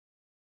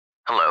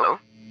Hello?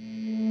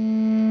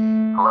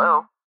 Hello?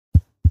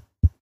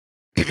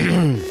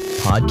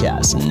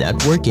 Podcast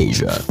Network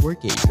Asia.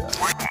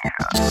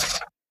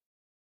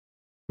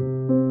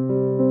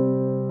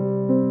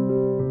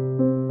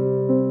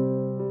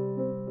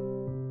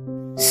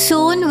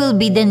 Soon will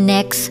be the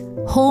next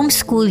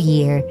homeschool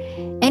year,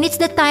 and it's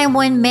the time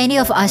when many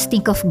of us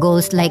think of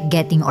goals like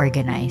getting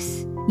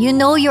organized. You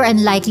know you're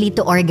unlikely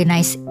to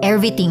organize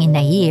everything in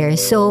a year,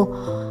 so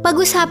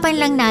pag-usapan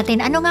lang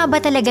natin ano nga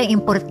ba talagang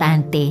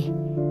importante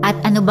at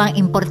ano bang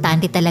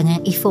importante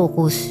talagang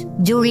i-focus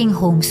during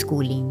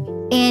homeschooling.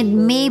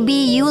 And maybe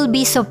you'll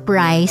be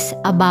surprised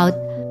about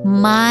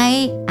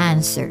my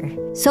answer.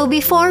 So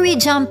before we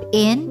jump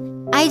in,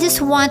 I just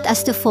want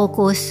us to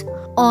focus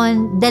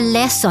on the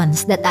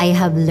lessons that I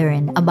have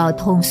learned about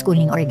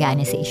homeschooling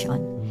organization.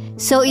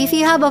 So if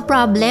you have a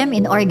problem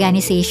in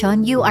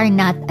organization, you are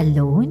not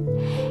alone.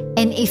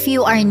 And if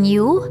you are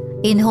new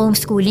in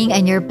homeschooling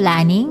and you're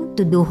planning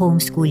to do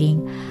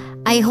homeschooling,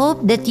 I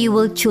hope that you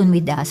will tune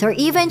with us or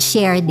even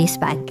share this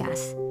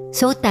podcast.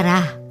 So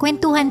tara,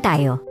 kwentuhan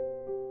tayo.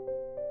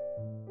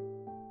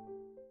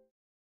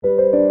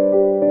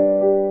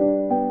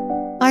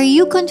 Are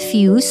you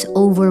confused,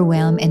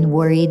 overwhelmed, and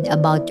worried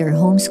about your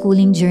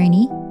homeschooling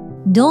journey?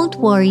 Don't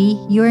worry,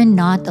 you're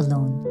not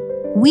alone.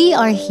 We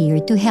are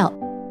here to help.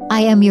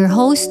 I am your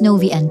host,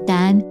 Novi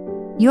Antan,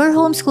 your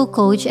homeschool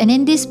coach, and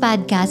in this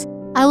podcast,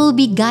 I will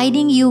be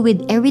guiding you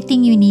with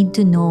everything you need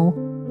to know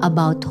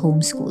about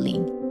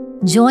homeschooling.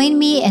 Join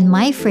me and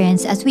my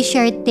friends as we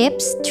share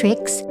tips,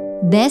 tricks,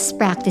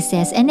 best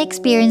practices, and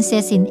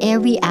experiences in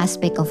every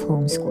aspect of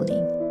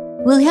homeschooling.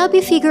 We'll help you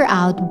figure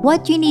out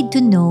what you need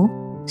to know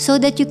so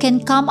that you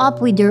can come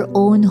up with your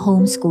own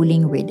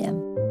homeschooling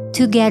rhythm.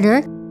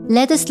 Together,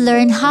 let us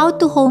learn how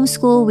to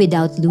homeschool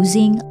without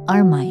losing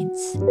our minds.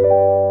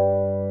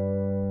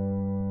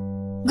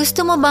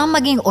 Gusto mo bang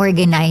maging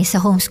organized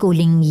sa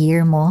homeschooling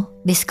year mo,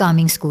 this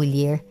coming school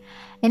year?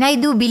 And I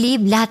do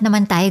believe lahat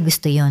naman tayo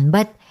gusto yon.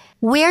 But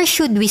where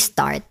should we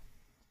start?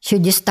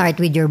 Should you start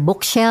with your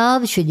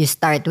bookshelf? Should you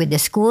start with the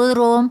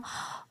schoolroom?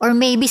 Or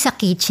maybe sa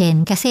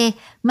kitchen? Kasi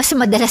mas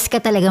madalas ka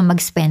talagang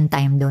mag-spend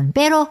time doon.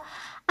 Pero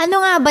ano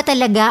nga ba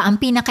talaga ang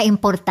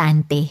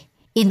pinaka-importante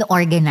in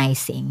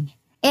organizing?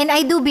 And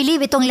I do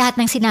believe itong lahat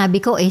ng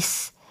sinabi ko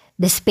is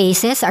the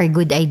spaces are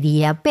good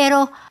idea,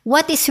 pero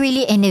what is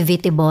really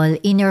inevitable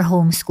in your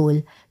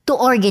homeschool to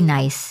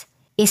organize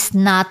is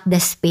not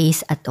the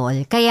space at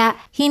all. Kaya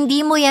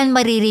hindi mo yan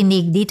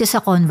maririnig dito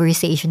sa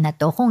conversation na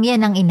to kung yan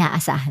ang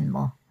inaasahan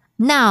mo.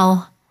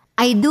 Now,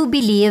 I do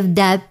believe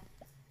that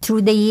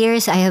through the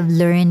years I have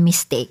learned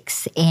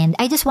mistakes and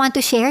I just want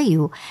to share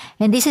you.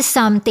 And this is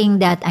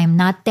something that I'm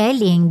not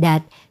telling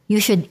that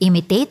you should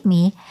imitate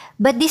me,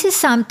 but this is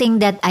something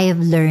that I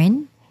have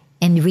learned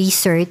and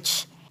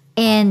researched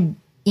and,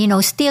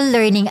 still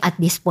learning at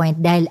this point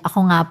dahil ako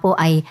nga po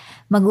ay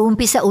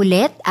mag-uumpisa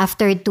ulit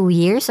after 2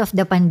 years of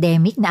the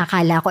pandemic na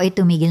akala ko ay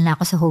tumigil na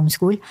ako sa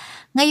homeschool.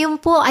 Ngayon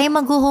po ay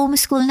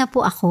mag-homeschool na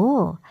po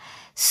ako.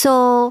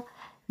 So,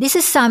 this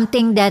is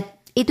something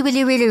that it will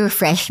really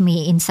refresh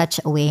me in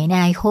such a way and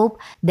I hope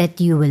that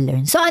you will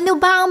learn. So,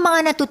 ano ba ang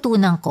mga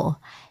natutunan ko?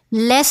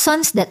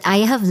 Lessons that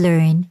I have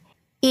learned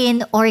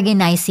in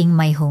organizing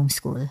my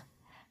homeschool.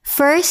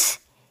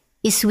 First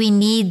is we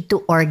need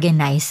to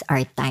organize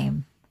our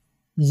time.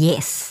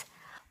 Yes,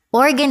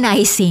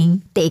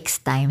 organizing takes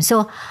time.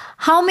 So,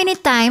 how many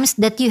times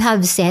that you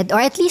have said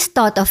or at least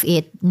thought of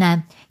it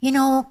na,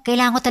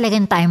 kailangan ko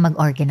talagang time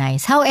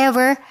mag-organize.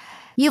 However,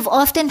 you've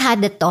often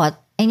had the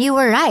thought and you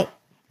were right.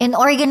 And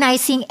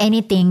organizing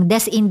anything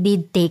does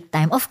indeed take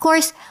time. Of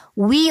course,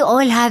 we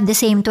all have the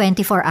same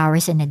 24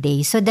 hours in a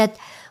day so that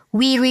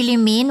we really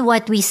mean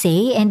what we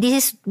say and this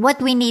is what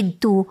we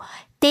need to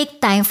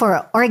take time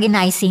for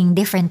organizing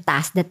different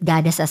tasks that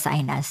God has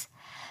assigned us.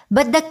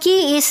 But the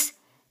key is,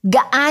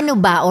 gaano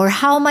ba or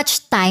how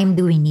much time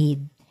do we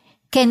need?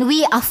 Can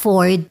we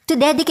afford to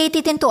dedicate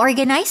it into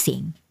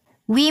organizing?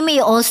 We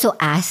may also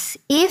ask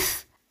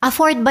if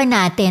afford ba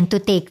natin to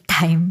take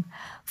time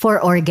for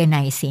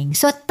organizing.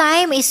 So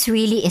time is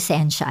really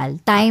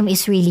essential. Time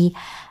is really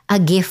a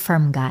gift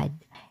from God.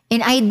 And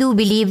I do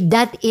believe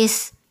that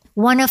is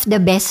one of the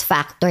best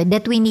factor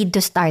that we need to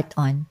start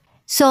on.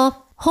 So,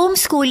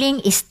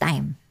 homeschooling is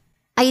time.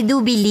 I do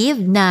believe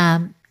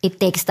na it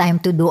takes time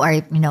to do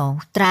our,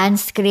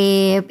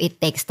 transcript.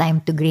 It takes time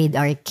to grade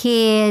our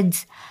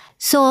kids.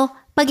 So,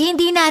 pag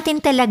hindi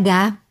natin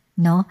talaga,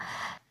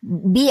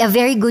 be a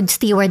very good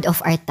steward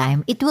of our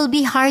time, it will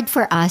be hard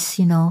for us,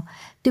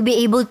 to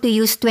be able to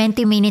use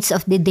 20 minutes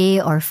of the day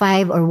or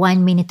 5 or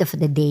 1 minute of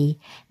the day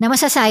na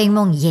masasayang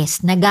mong,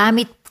 yes,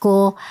 nagamit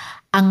ko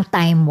ang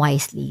time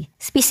wisely.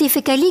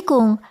 Specifically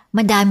kung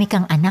madami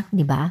kang anak,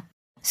 di ba?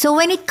 So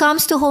when it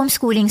comes to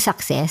homeschooling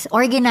success,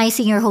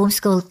 organizing your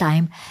homeschool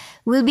time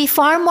will be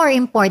far more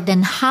important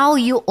than how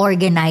you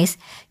organize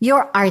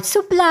your art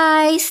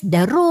supplies,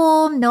 the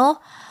room,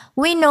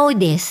 We know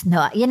this,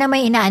 Yan ang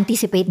may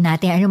ina-anticipate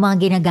natin. Ano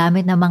mga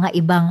ginagamit ng mga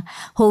ibang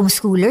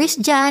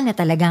homeschoolers dyan na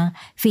talagang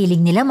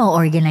feeling nila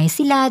ma-organize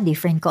sila,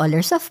 different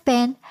colors of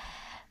pen.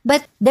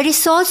 But the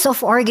results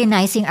of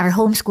organizing our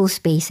homeschool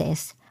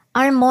spaces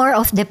are more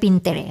of the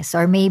Pinterest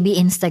or maybe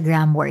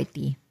Instagram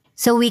worthy.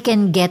 So we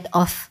can get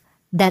off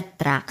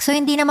that track. So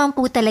hindi naman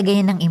po talaga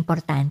yun ang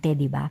importante,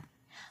 di ba?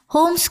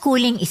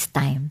 Homeschooling is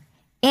time.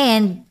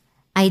 And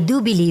I do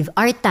believe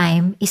our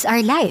time is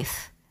our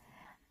life.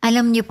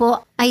 Alam niyo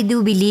po, I do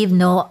believe,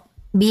 no,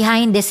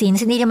 behind the scenes,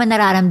 hindi naman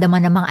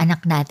nararamdaman ng mga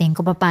anak natin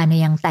kung paano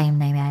yung time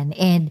na yan.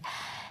 And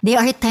there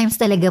are times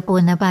talaga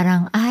po na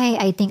parang,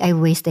 I think I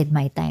wasted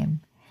my time.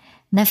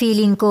 Na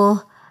feeling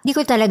ko, hindi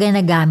ko talaga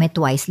nagamit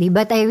wisely.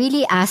 But I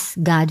really ask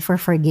God for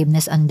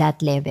forgiveness on that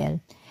level.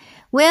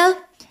 Well,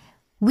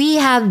 we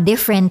have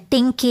different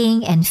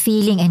thinking and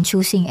feeling and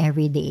choosing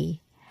every day.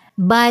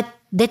 But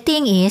the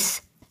thing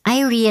is,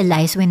 I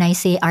realize when I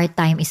say our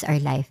time is our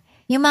life,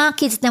 yung mga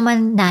kids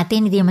naman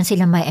natin, hindi naman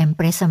sila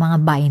ma-impress sa mga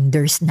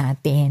binders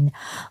natin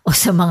o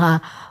sa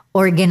mga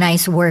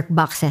organized work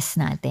boxes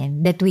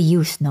natin that we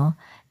use, no,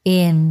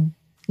 in,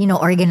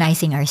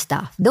 organizing our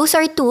stuff. Those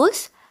are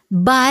tools,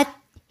 but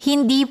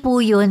hindi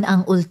po yun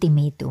ang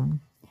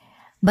ultimatum.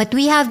 But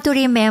we have to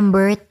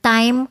remember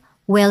time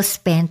well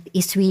spent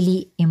is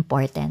really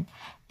important.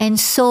 And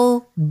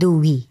so do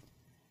we.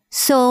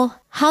 So,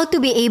 how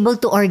to be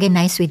able to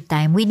organize with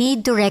time? We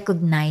need to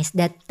recognize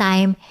that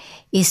time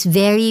is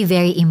very,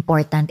 very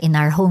important in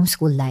our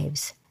homeschool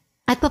lives.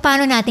 At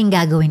paano natin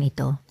gagawin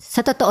ito?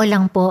 Sa totoo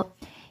lang po,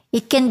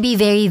 it can be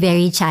very,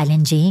 very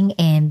challenging.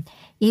 And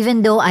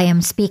even though I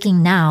am speaking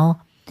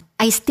now,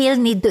 I still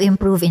need to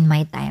improve in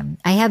my time.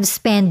 I have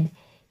spent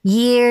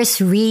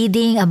years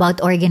reading about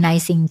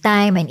organizing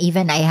time, and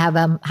even I have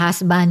a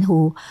husband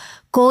who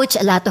coach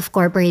a lot of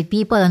corporate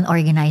people on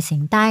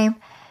organizing time.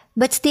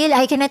 But still,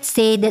 I cannot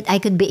say that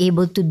I could be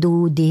able to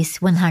do this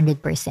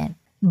 100%.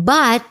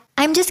 But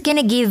I'm just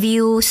gonna give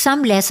you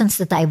some lessons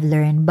that I've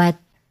learned. But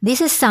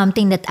this is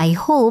something that I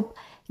hope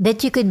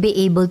that you could be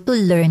able to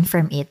learn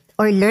from it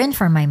or learn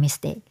from my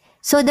mistake.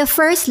 So the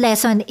first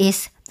lesson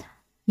is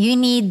you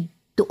need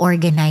to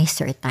organize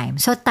your time.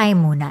 So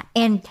time muna.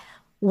 And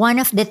one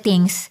of the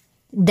things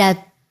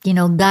that,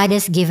 God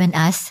has given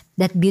us,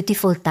 that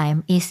beautiful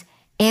time, is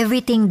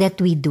everything that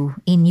we do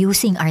in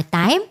using our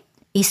time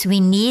is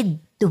we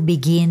need to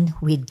begin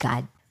with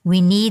God. We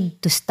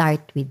need to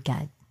start with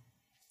God.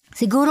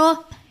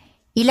 Siguro,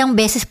 ilang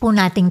beses po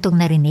nating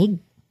itong narinig,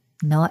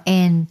 no?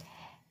 And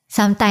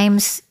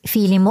sometimes,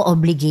 feeling mo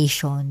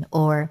obligation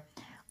or,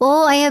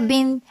 I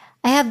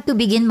have to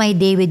begin my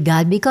day with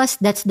God because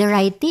that's the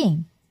right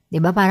thing.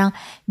 Diba? Parang,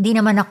 di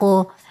naman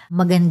ako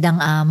magandang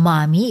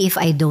mommy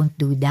if I don't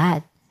do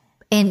that.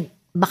 And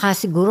baka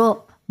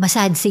siguro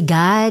masad si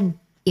God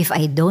if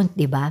I don't,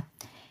 di ba?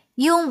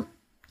 Yun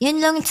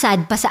lang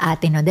sad pa sa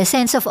atin, no? The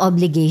sense of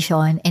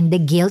obligation and the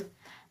guilt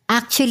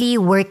actually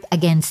work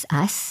against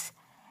us.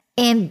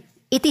 And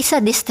it is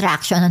a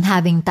distraction on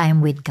having time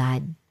with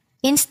God.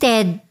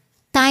 Instead,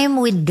 time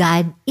with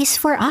God is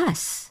for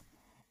us.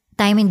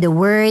 Time in the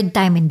Word,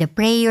 time in the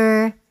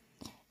prayer,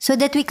 so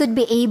that we could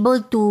be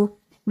able to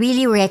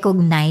really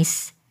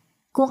recognize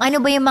kung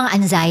ano ba yung mga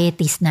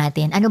anxieties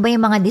natin, ano ba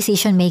yung mga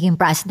decision-making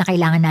process na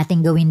kailangan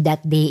natin gawin that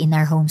day in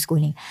our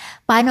homeschooling.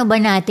 Paano ba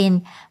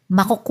natin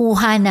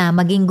makukuha na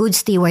maging good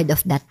steward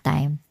of that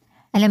time?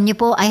 Alam niyo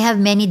po, I have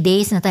many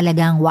days na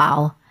talagang,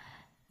 wow,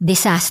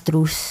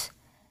 disastrous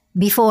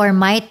before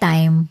my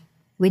time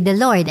with the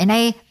Lord. And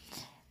I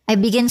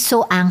begin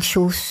so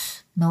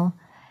anxious, no?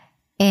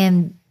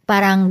 And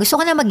parang gusto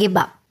ko na mag-give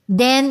up.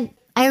 Then,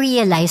 I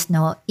realized,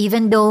 no,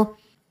 even though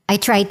I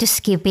try to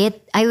skip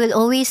it, I will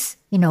always,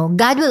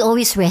 God will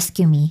always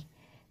rescue me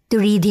to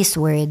read His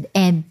Word,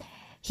 and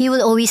He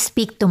will always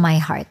speak to my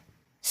heart.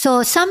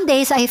 So some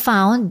days I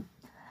found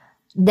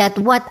that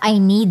what I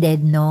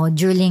needed,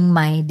 during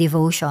my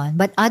devotion,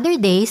 but other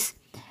days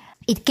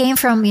it came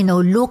from,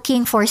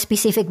 looking for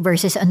specific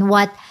verses on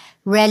what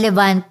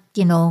relevant,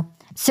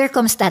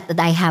 circumstance that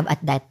I have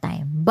at that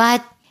time.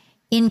 But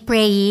in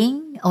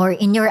praying or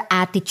in your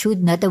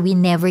attitude, that we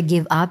never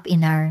give up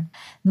in our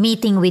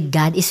meeting with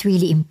God is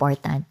really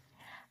important.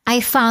 I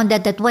found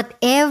that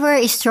whatever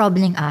is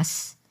troubling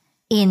us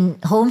in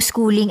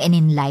homeschooling and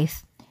in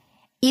life,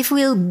 if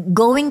we're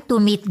going to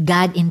meet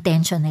God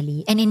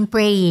intentionally and in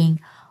praying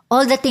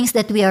all the things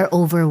that we are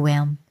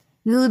overwhelmed,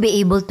 we will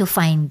be able to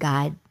find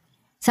God.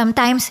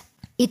 Sometimes,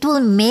 it will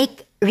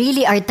make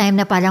really our time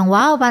na parang,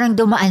 wow, parang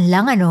dumaan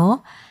lang,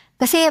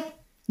 Kasi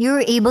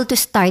you're able to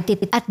start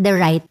it at the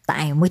right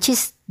time, which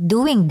is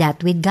doing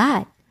that with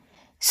God.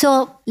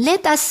 So,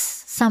 let us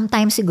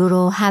sometimes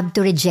siguro have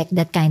to reject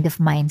that kind of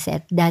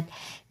mindset that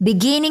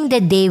beginning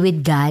the day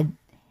with God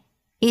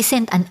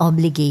isn't an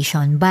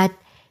obligation, but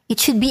it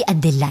should be a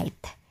delight.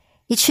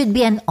 It should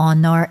be an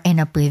honor and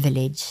a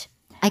privilege.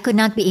 I could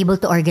not be able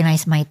to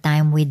organize my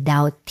time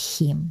without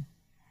Him.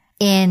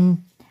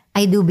 And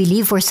I do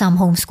believe for some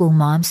homeschool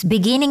moms,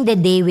 beginning the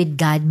day with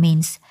God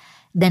means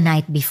the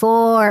night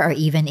before or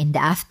even in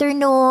the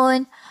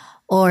afternoon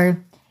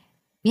or,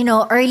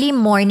 early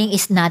morning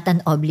is not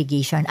an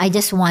obligation. I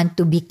just want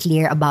to be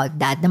clear about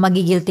that. Na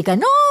magigilty ka,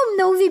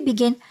 no, we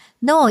begin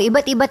No,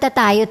 iba't iba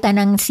tayo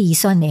tanang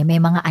season eh. May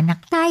mga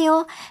anak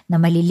tayo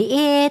na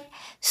maliliit.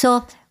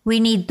 So,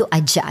 we need to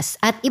adjust.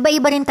 At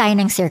iba-iba rin tayo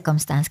ng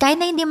circumstance. Kahit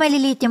na hindi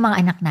maliliit yung mga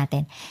anak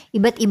natin,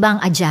 iba't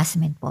ibang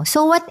adjustment po.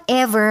 So,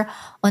 whatever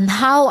on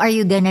how are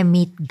you gonna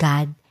meet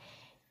God,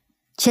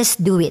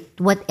 just do it.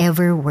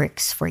 Whatever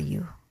works for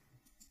you.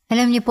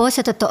 Alam niyo po,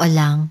 sa totoo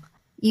lang,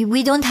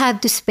 we don't have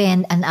to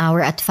spend an hour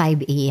at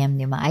 5 a.m.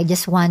 Diba? I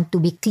just want to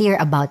be clear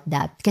about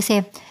that.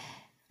 Kasi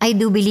I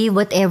do believe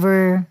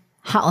whatever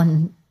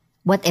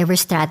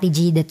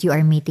strategy that you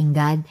are meeting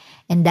God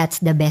and that's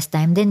the best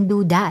time, then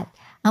do that.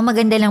 Ang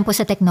maganda lang po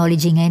sa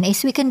technology ngayon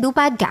is we can do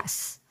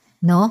podcasts,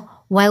 no?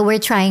 While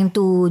we're trying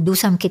to do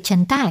some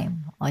kitchen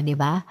time, o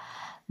diba?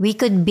 We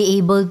could be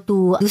able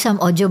to do some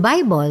audio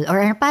Bible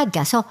or a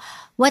podcast. So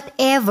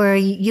whatever,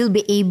 you'll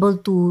be able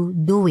to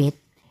do it.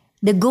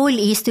 The goal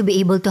is to be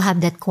able to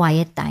have that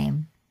quiet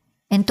time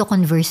and to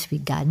converse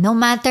with God. No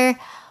matter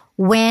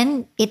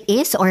when it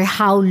is or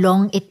how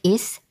long it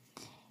is,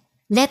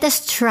 let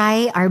us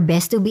try our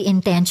best to be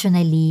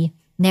intentionally,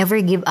 never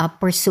give up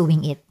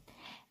pursuing it.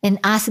 And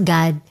ask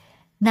God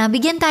na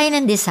bigyan tayo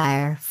ng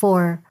desire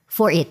for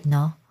it,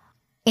 no?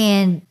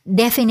 And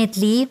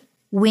definitely,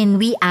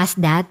 when we ask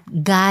that,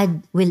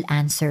 God will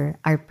answer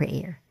our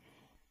prayer.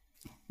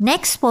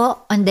 Next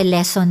po, on the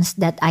lessons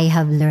that I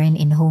have learned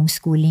in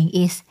homeschooling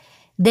is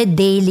the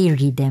daily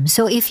rhythm.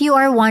 So if you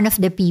are one of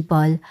the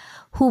people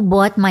who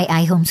bought my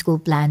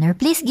iHomeschool planner,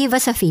 please give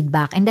us a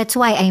feedback. And that's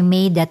why I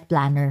made that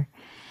planner.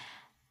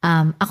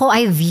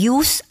 I've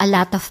used a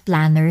lot of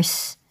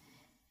planners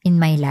in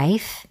my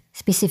life,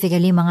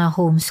 specifically mga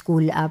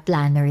homeschool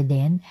planner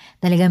din.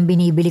 Talagang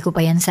binibili ko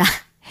pa yan sa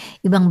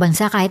ibang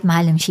bansa kahit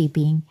mahal ang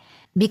shipping.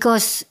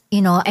 Because,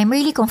 I'm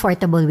really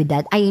comfortable with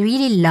that. I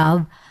really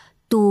love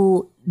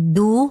to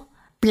do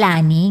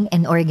planning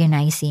and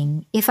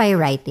organizing if I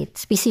write it.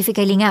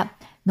 Specifically nga,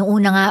 nung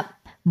una nga,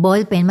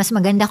 ballpen, mas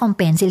maganda kung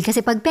pencil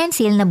kasi pag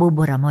pencil,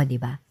 nabubura mo, di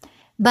ba?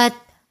 But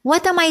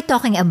what am I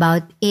talking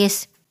about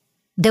is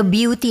the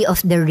beauty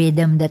of the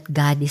rhythm that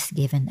God has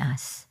given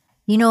us.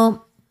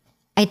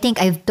 I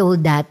think I've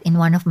told that in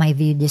one of my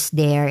videos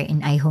there in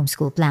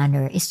iHomeschool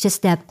Planner. It's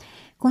just that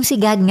kung si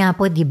God nga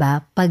po, di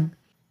ba, pag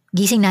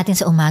gising natin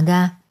sa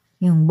umaga,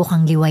 yung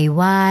bukang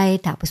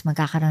liwayway, tapos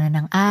magkakaroon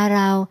na ng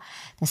araw,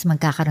 tapos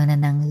magkakaroon na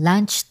ng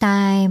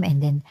lunchtime,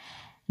 and then,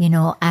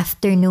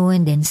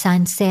 afternoon, then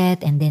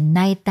sunset, and then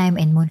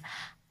nighttime, and moon.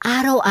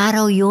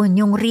 Araw-araw yun,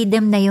 yung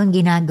rhythm na yun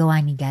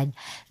ginagawa ni God,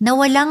 na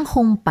walang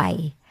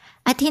humpay,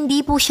 at hindi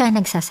po siya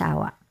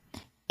nagsasawa.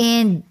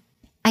 And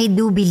I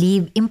do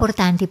believe,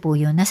 importante po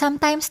yun, na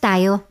sometimes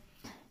tayo,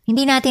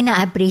 hindi natin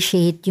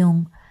na-appreciate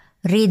yung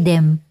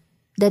rhythm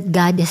that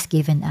God has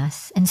given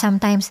us. And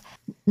sometimes,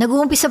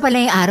 nag-uumpisa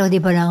pala yung araw,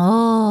 di ba lang,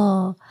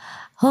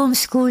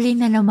 homeschooling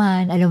na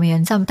naman. Alam mo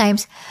yun,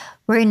 sometimes,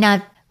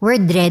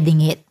 we're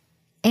dreading it.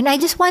 And I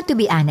just want to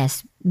be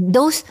honest.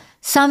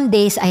 Some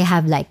days I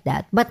have like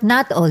that, but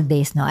not all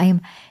days, no.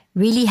 I'm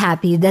really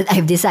happy that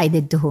I've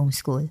decided to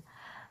homeschool.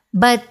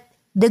 But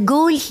the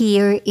goal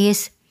here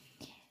is,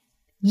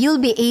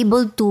 you'll be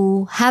able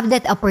to have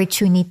that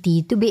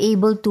opportunity to be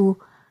able to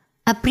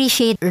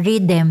appreciate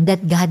rhythm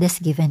that God has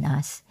given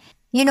us.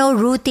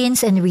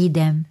 Routines and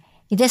rhythm,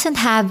 it doesn't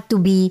have to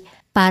be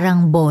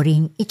parang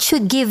boring. It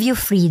should give you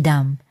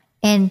freedom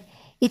and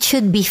it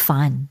should be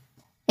fun.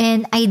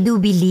 And I do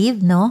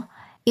believe,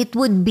 it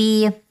would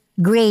be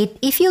great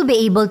if you'll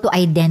be able to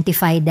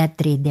identify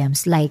that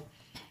rhythms, like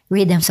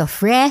rhythms of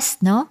rest,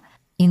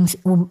 Yung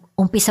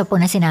umpisa po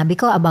na sinabi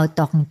ko about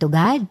talking to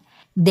God.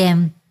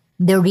 Then,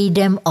 the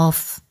rhythm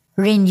of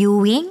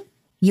renewing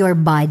your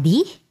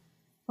body,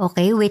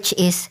 okay, which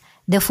is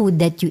the food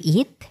that you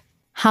eat.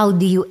 How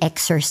do you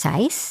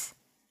exercise?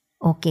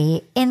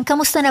 Okay, and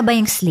kamusta na ba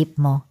yung sleep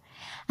mo?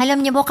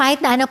 Alam niyo po,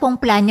 kahit na ano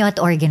pong plan nyo at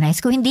organize,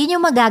 kung hindi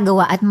nyo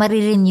magagawa at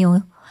marirenew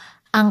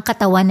ang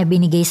katawan na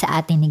binigay sa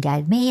atin ni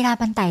God, may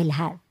hirapan tayo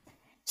lahat.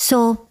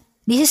 So,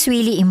 this is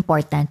really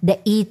important, the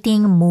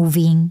eating,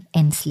 moving,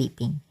 and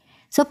sleeping.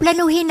 So,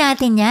 planuhin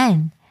natin yan,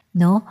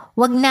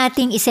 Huwag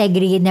nating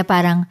isegregate na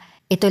parang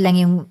ito lang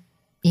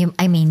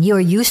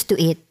you're used to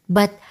it,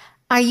 but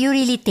are you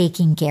really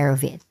taking care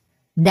of it?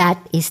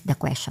 That is the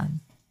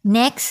question.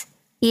 Next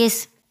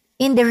is,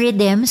 in the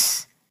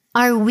rhythms,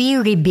 are we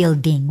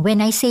rebuilding?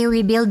 When I say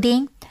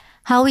rebuilding,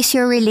 how is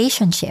your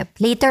relationship?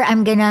 Later,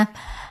 I'm gonna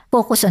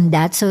focus on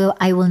that, so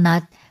I will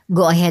not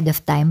go ahead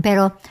of time.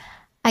 Pero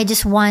I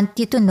just want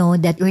you to know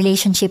that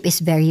relationship is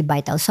very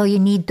vital. So you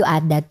need to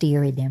add that to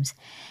your rhythms.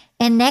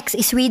 And next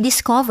is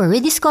rediscover.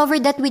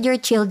 Rediscover that with your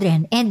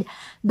children. And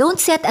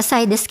don't set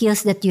aside the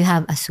skills that you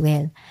have as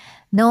well.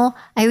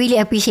 I really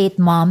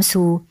appreciate moms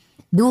who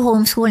do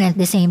homeschool and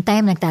at the same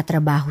time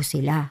nagtatrabaho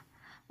sila.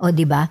 O,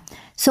 diba?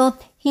 So,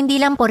 hindi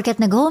lang porket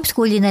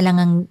nag-homeschool yun na lang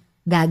ang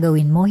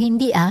gagawin mo.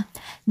 Hindi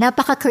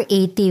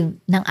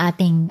Napaka-creative ng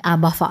ating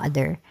Abba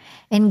Father.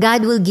 And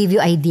God will give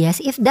you ideas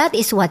if that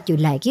is what you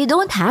like. You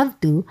don't have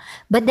to.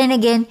 But then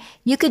again,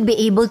 you could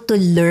be able to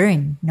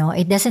learn.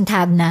 It doesn't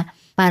have na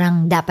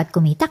parang dapat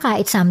kumita ka.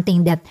 It's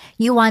something that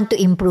you want to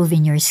improve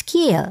in your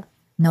skill.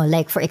 No,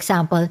 like for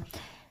example,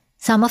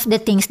 some of the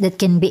things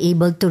that can be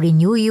able to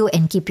renew you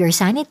and keep your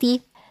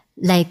sanity,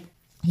 like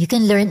you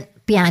can learn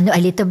piano a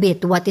little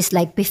bit. What is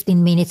like 15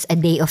 minutes a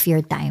day of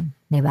your time,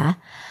 diba?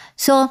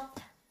 So,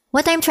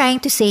 what I'm trying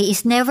to say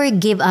is never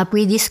give up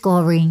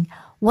rediscovering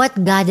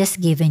what God has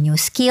given you,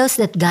 skills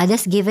that God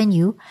has given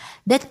you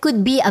that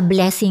could be a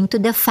blessing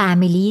to the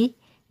family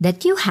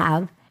that you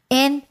have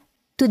and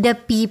to the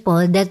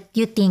people that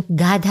you think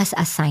God has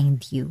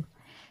assigned you.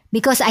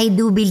 Because I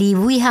do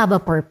believe we have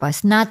a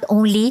purpose, not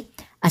only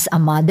as a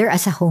mother,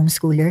 as a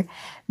homeschooler,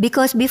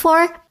 because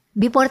before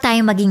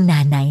tayo maging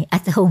nanay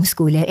at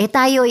homeschooler,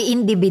 tayo ay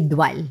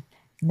individual.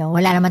 No,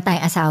 wala naman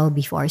tayong asawa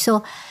before.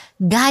 So,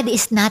 God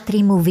is not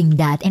removing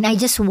that. And I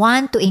just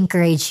want to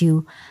encourage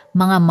you,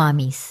 mga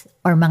mommies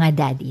or mga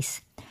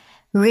daddies.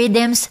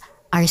 Rhythms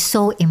are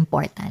so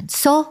important.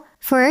 So,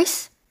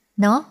 first,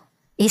 no,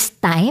 is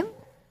time.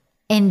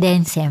 And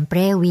then,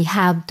 siyempre, we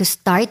have to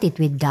start it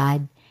with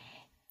God.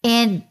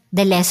 And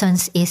the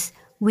lessons is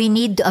we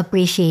need to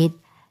appreciate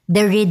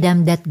the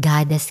rhythm that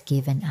God has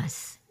given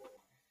us.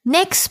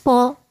 Next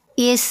po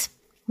is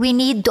we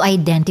need to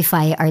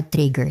identify our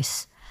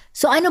triggers.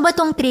 So ano ba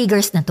tong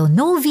triggers na to?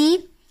 Novi?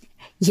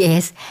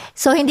 Yes.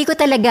 So hindi ko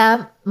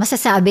talaga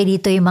masasabi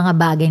dito yung mga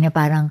bagay na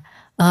parang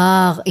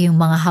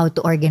yung mga how to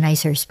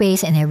organize your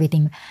space and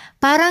everything.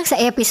 Parang sa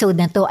episode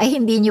na to ay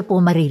hindi nyo po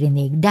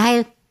maririnig.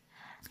 Dahil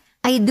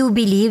I do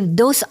believe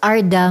those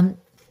are the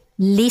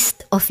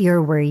list of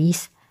your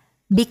worries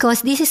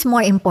because this is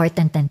more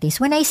important than this.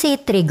 When I say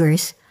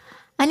triggers,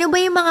 ano ba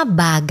yung mga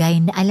bagay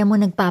na alam mo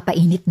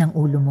nagpapainit ng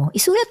ulo mo?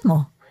 Isulat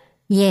mo.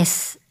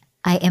 Yes,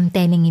 I am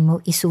telling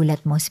you,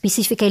 isulat mo.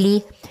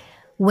 Specifically,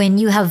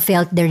 when you have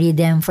felt the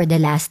rhythm for the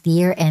last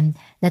year, and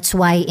that's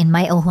why in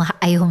my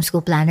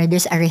iHomeschool Planner,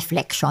 there's a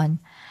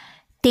reflection.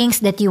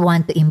 Things that you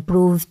want to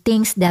improve,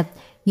 things that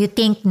you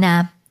think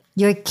na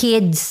your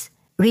kids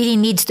really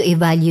needs to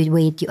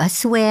evaluate you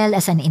as well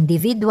as an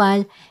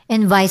individual,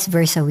 and vice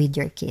versa with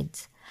your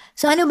kids.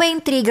 So ano ba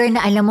yung trigger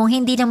na alam mo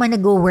hindi naman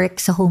nag-work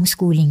sa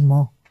homeschooling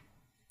mo?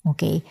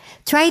 Okay?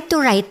 Try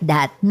to write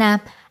that na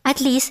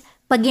at least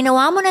pag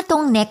ginawa mo na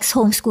tong next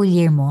homeschool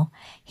year mo,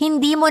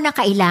 hindi mo na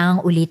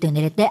kailangang ulitin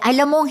ulit.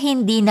 Alam mong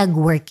hindi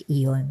nag-work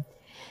iyon.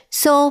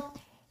 So,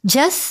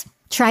 just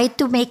try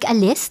to make a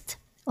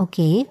list.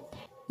 Okay?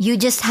 You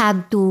just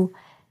have to,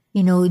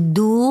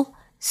 do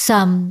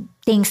some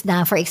things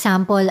na, for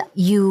example,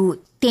 you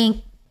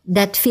think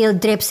that field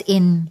trips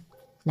in,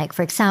 like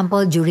for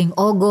example, during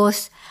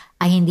August,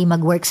 ay hindi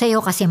mag-work sa'yo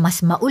kasi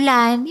mas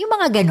maulan, yung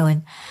mga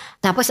ganun.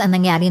 Tapos ang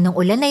nangyari nung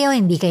ulan na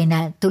yun, hindi kayo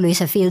na tuloy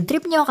sa field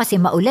trip nyo kasi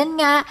maulan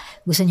nga,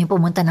 gusto nyo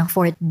pumunta ng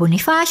Fort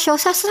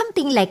Bonifacio, so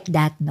something like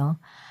that,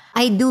 no?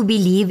 I do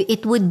believe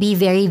it would be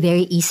very,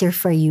 very easier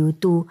for you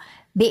to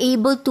be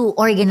able to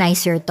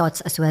organize your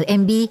thoughts as well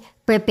and be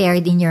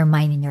prepared in your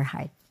mind and your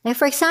heart. Like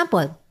for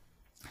example,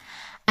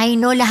 I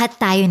know lahat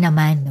tayo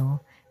naman,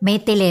 no? May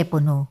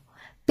telepono.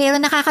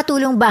 Pero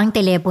nakakatulong ba ang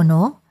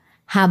telepono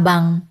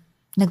habang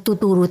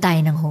nagtuturo tayo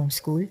ng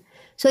homeschool?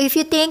 So if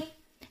you think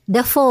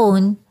the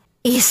phone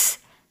is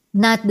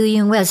not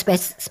doing well,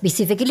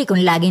 specifically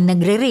kung laging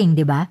nagre-ring,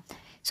 di ba?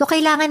 So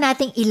kailangan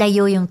nating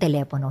ilayo yung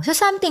telepono. So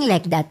something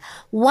like that.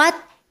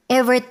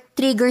 Whatever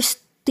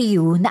triggers to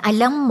you na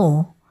alam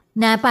mo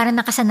na parang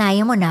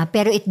nakasanayan mo na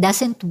pero it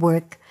doesn't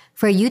work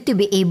for you to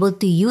be able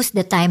to use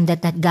the time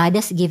that God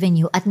has given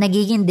you at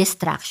nagiging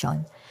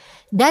distraction.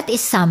 That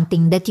is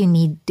something that you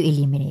need to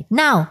eliminate.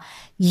 Now,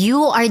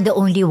 you are the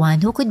only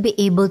one who could be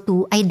able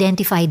to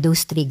identify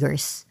those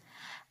triggers.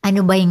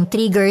 Ano ba yung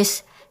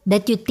triggers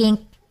that you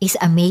think is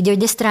a major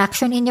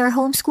distraction in your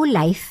homeschool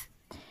life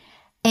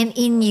and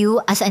in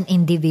you as an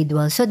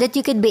individual so that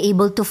you could be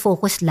able to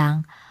focus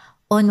lang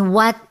on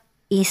what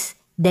is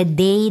the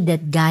day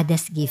that God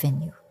has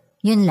given you.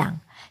 Yun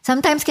lang.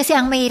 Sometimes kasi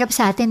ang mahirap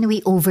sa atin,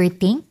 we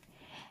overthink.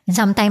 And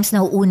sometimes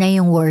nauuna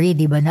yung worry,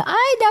 di ba? Na,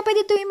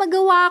 dapat ito yung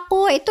magawa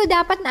ko. Ito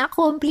dapat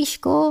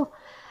na-accomplish ko.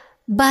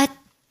 But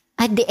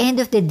at the end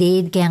of the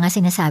day, kaya nga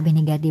sinasabi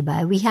ni God, di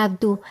ba? We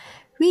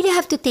really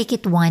have to take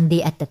it one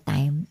day at a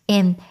time.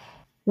 And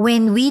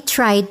when we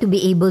try to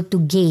be able to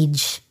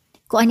gauge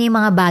kung ano yung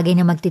mga bagay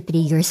na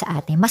magti-trigger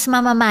sa atin, mas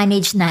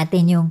mamamanage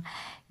natin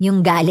yung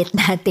galit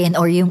natin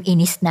or yung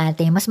inis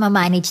natin. Mas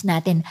mamanage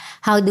natin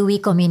how do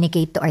we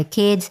communicate to our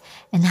kids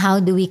and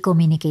how do we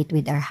communicate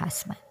with our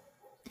husband.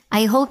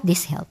 I hope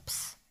this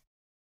helps.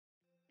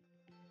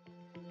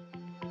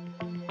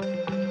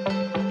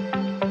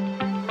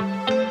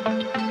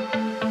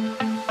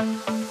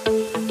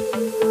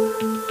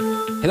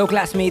 Hello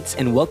classmates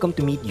and welcome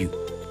to Meet You,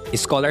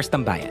 Scholars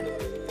Tambayan,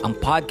 ang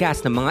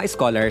podcast ng mga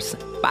scholars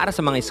para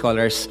sa mga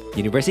scholars,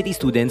 university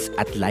students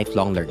at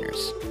lifelong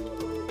learners.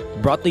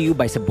 Brought to you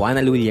by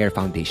Cebuana Luilier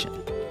Foundation.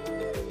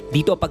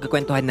 Dito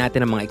pagkakwentuhan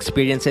natin ang mga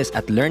experiences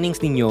at learnings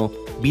ninyo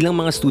bilang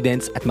mga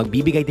students at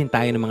magbibigay din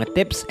tayo ng mga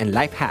tips and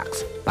life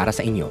hacks para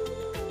sa inyo.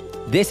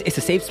 This is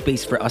a safe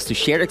space for us to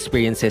share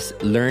experiences,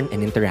 learn,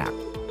 and interact.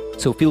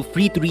 So feel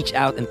free to reach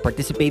out and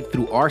participate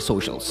through our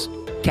socials.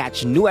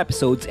 Catch new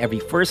episodes every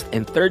first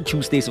and third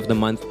Tuesdays of the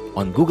month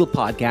on Google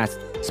Podcasts,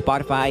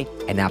 Spotify,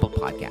 and Apple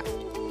Podcasts.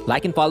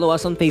 Like and follow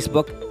us on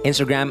Facebook,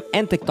 Instagram,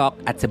 and TikTok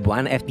at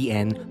Cebuana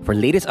FDN for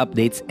latest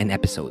updates and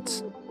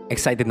episodes.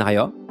 Excited na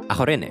kayo?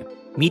 Ako rin eh.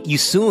 Meet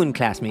you soon,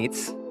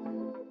 classmates!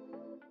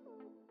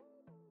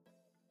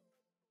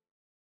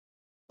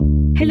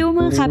 Hello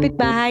mga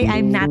kapitbahay,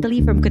 I'm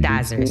Natalie from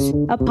Kodazers,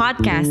 a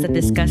podcast that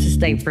discusses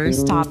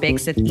diverse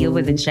topics that deal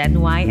with the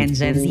Gen Y and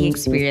Gen Z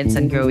experience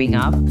on growing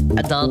up,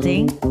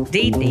 adulting,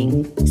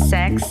 dating,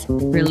 sex,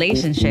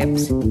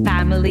 relationships,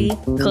 family,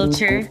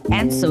 culture,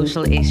 and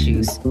social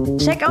issues.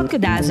 Check out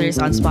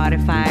Kodazers on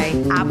Spotify,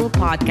 Apple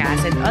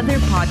Podcasts, and other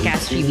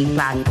podcast streaming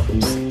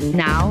platforms.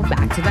 Now,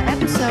 back to the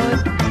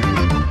episode.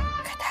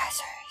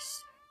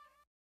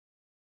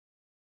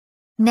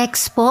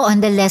 Next po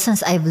on the lessons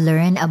I've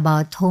learned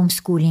about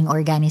homeschooling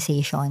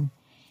organization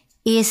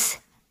is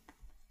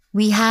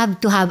we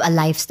have to have a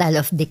lifestyle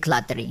of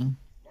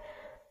decluttering.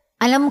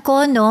 Alam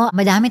ko, no,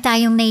 madami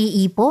tayong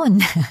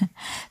naiipon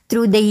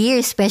through the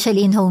years,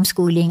 especially in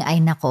homeschooling, ay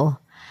nako.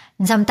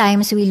 And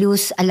sometimes we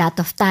lose a lot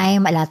of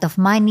time, a lot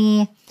of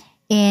money,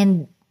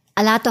 and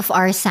a lot of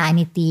our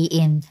sanity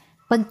in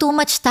pag too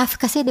much stuff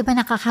kasi, di ba,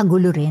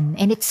 nakakagulo rin.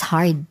 And it's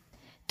hard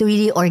to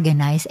really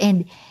organize.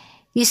 And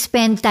you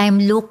spend time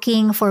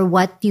looking for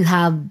what you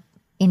have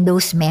in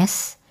those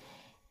mess.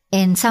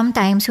 And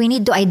sometimes we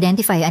need to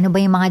identify ano ba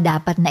yung mga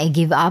dapat na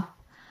i-give up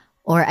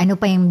or ano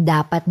pa yung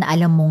dapat na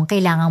alam mong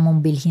kailangan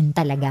mong bilhin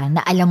talaga,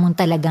 na alam mong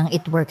talagang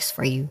it works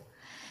for you.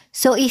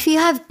 So if you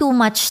have too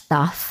much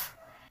stuff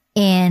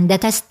and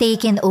that has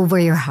taken over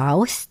your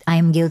house,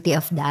 I'm guilty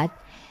of that,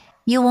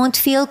 you won't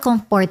feel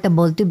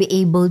comfortable to be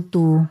able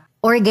to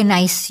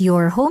organize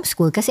your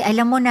homeschool kasi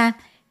alam mo na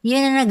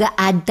yun na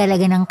nag-a-add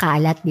talaga ng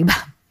kalat, di ba?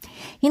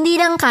 Hindi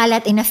lang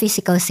kalat in a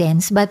physical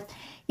sense, but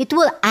it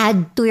will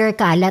add to your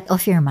kalat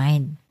of your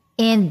mind.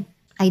 And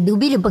I do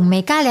believe pag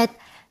may kalat,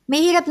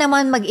 may hirap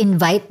naman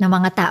mag-invite ng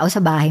mga tao sa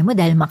bahay mo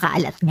dahil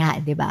makaalat nga,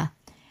 di ba?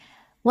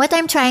 What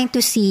I'm trying to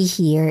see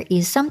here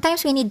is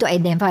sometimes we need to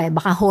identify,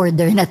 baka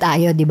hoarder na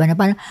tayo, di ba? Na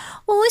parang,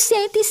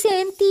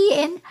 senti-senti.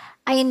 And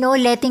I know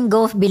letting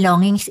go of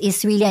belongings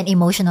is really an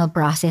emotional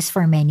process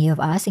for many of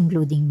us,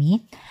 including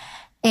me.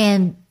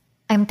 And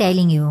I'm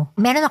telling you,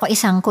 meron ako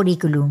isang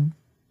curriculum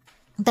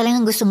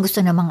talagang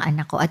gustong-gusto ng mga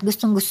anak ko at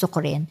gustong-gusto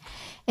ko rin.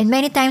 And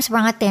many times,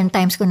 mga 10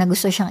 times ko na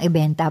gusto siyang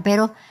ibenta.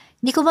 Pero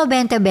hindi ko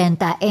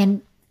mabenta-benta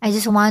and I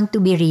just want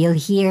to be real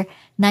here.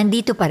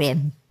 Nandito pa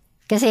rin.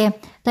 Kasi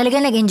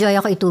talagang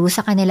nag-enjoy ako ituro sa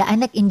kanila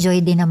and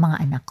nag-enjoy din ng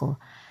mga anak ko.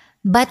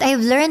 But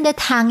I've learned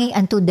that hanging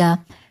onto the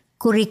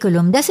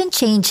curriculum doesn't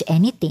change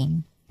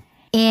anything.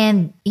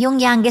 And yung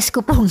youngest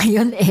ko po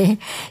ngayon 16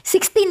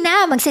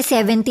 na,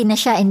 magse-17 na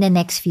siya in the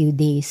next few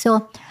days.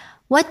 So,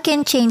 what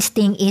can change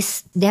things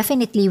is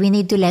definitely we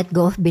need to let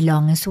go of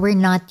belongings we're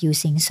not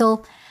using.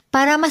 So,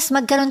 para mas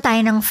magkaroon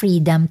tayo ng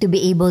freedom to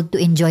be able to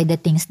enjoy the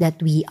things that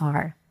we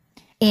are.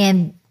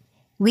 And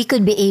we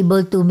could be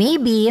able to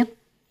maybe,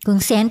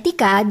 kung senti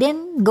ka,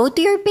 then go to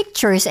your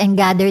pictures and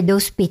gather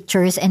those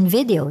pictures and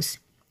videos.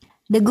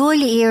 The goal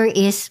here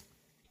is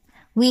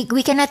we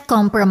cannot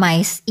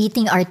compromise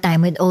eating our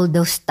time with all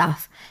those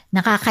stuff.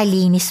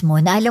 Nakakalinis mo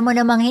na alam mo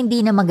namang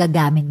hindi na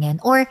magagamit ngayon.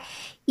 Or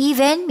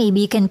even,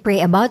 maybe you can pray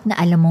about na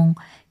alam mong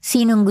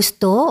sinong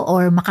gusto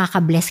or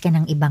makakabless ka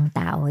ng ibang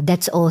tao.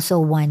 That's also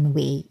one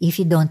way if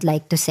you don't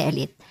like to sell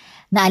it.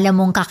 Na alam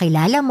mong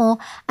kakilala mo,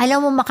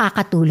 alam mong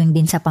makakatulong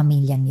din sa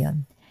pamilyang yon.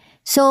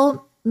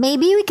 So,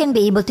 maybe we can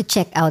be able to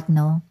check out,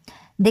 no?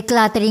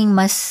 Decluttering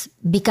must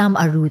become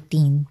a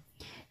routine.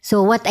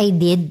 So, what I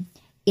did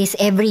is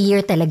every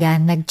year talaga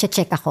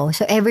nag-check ako.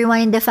 So, everyone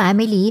in the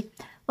family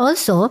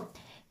also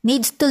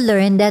needs to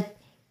learn that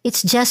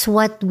it's just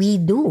what we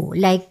do.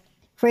 Like,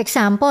 for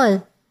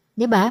example,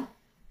 di ba?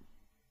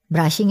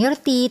 Brushing your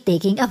teeth,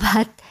 taking a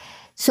bath.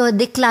 So,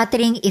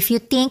 decluttering, if you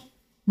think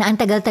na ang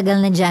tagal-tagal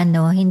na dyan,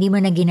 no, hindi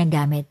mo na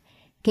ginagamit,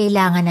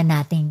 kailangan na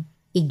nating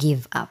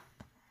i-give up.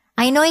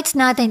 I know it's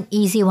not an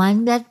easy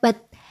one, but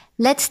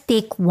let's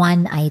take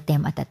one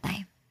item at a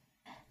time.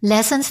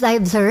 Lessons that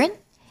I've learned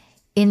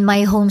in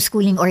my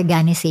homeschooling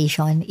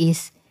organization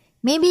is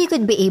maybe you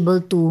could be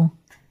able to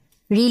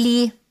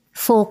really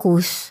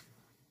focus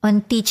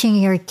on teaching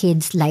your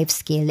kids life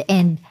skill.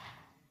 And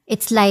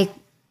it's like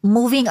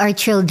moving our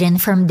children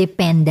from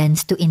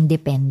dependence to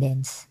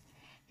independence.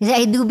 Kasi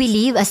I do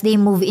believe as they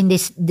move in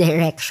this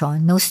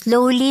direction, no,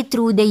 slowly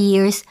through the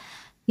years,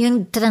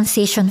 yung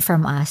transition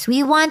from us.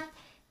 We want,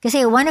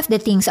 kasi one of the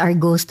things our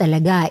goals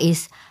talaga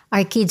is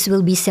our kids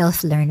will be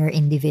self-learner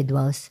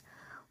individuals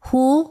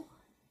who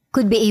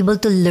could be able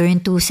to learn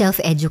to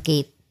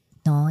self-educate,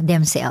 no,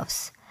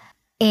 themselves.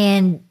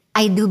 And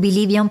I do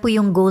believe yan po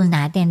yung goal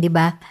natin, di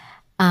ba?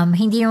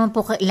 Hindi naman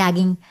po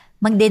laging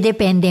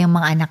magdedepende yung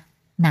mga anak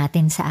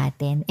natin sa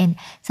atin. And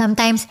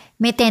sometimes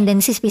may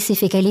tendency,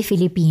 specifically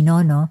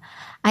Filipino, no?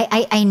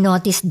 I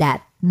noticed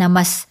that na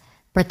mas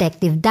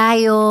protective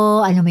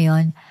tayo, alam mo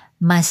yun,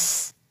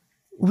 mas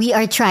we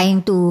are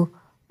trying to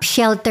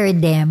shelter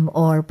them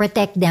or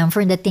protect them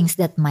from the things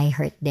that might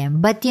hurt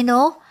them. But you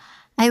know,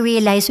 I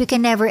realized we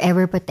can never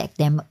ever protect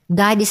them.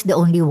 God is the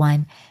only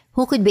one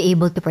who could be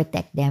able to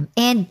protect them.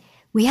 And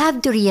we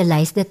have to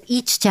realize that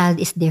each child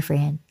is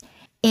different.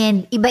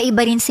 And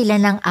iba-iba rin sila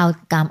ng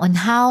outcome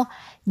on how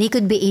they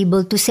could be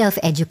able to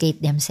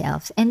self-educate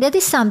themselves. And that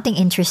is something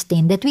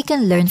interesting that we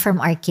can learn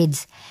from our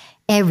kids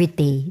every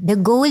day. The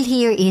goal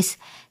here is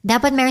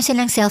dapat meron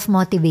silang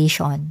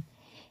self-motivation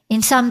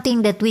in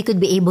something that we could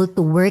be able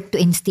to work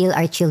to instill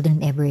our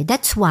children every.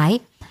 That's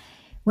why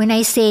when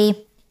I say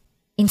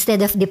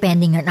instead of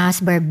depending on us,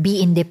 but be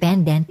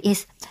independent,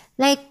 is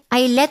like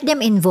I let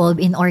them involve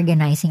in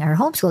organizing our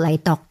homeschool. I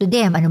talk to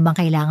them, ano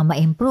bang kailangan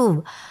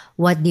ma-improve?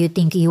 What do you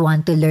think you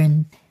want to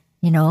learn,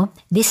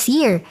 this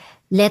year?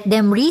 Let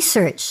them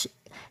research.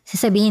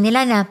 Sasabihin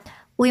nila na,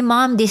 uy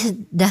mom, this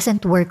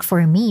doesn't work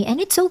for me. And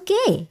it's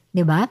okay,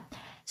 di ba?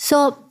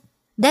 So,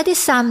 that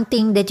is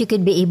something that you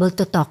could be able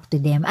to talk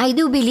to them. I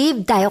do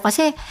believe tayo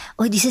kasi,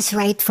 this is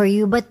right for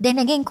you. But then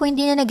again, kung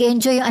hindi na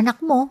nag-enjoy yung anak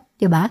mo,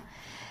 di ba?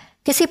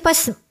 Kasi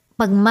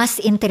pag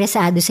mas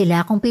interesado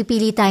sila, kung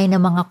pipili tayo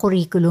ng mga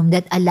curriculum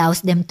that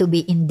allows them to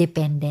be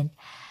independent,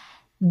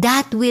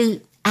 that will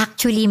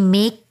actually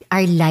make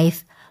our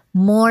life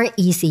more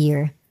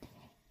easier.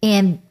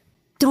 And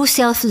through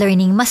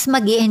self-learning, mas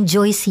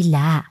mag-i-enjoy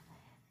sila.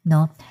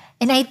 No?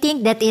 And I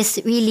think that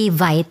is really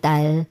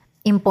vital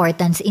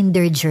importance in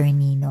their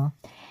journey. No?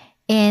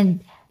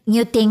 And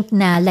you think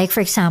na, like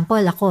for example,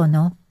 ako,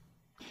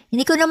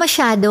 hindi ko na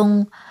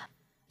masyadong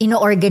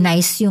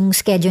ino-organize yung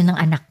schedule ng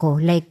anak ko.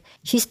 Like,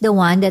 she's the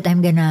one that I'm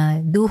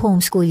gonna do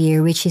homeschool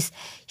year, which is,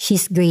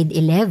 she's grade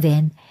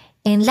 11.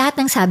 And lahat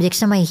ng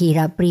subjects na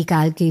mahihirap,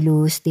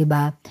 pre-calculus,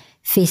 diba,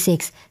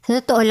 physics. Sa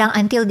totoo lang,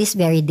 until this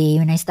very day,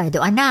 when I started,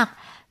 anak,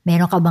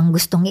 meron ka bang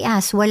gustong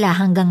i-ask? Wala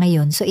hanggang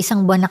ngayon. So,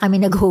 isang buwan na kami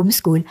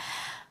nag-homeschool.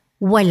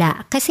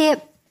 Wala. Kasi,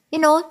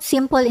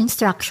 simple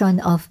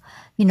instruction of,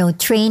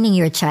 training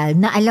your child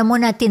na alam mo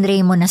na,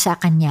 tinray mo na sa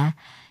kanya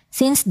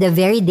since the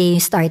very day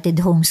you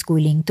started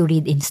homeschooling to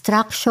read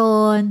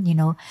instruction,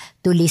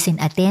 to listen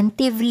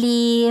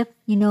attentively,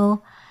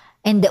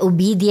 and the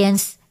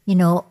obedience,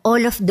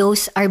 all of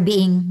those are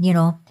being,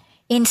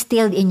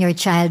 instilled in your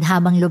child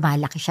habang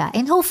lumalaki siya.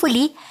 And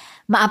hopefully,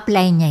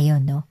 ma-apply niya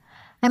yun, no?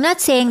 I'm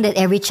not saying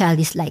that every child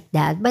is like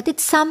that, but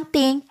it's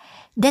something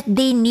that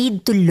they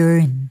need to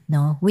learn,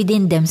 no,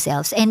 within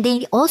themselves. And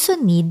they also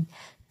need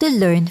to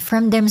learn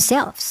from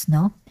themselves,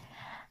 no?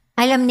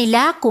 Alam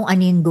nila kung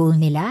ano yung goal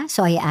nila.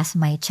 So, I asked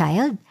my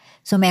child.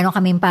 So, meron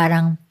kaming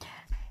parang,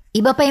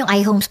 iba pa yung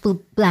iHomeschool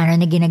planner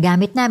na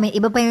ginagamit namin.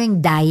 Iba pa yung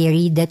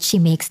diary that she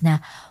makes na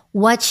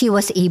what she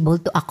was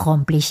able to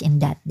accomplish in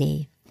that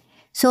day.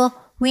 So,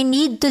 we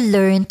need to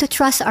learn to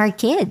trust our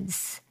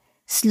kids.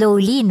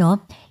 Slowly,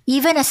 no?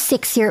 Even a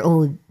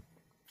 6-year-old.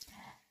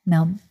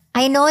 No?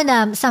 I know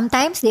na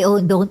sometimes they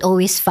don't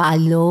always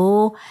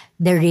follow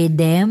the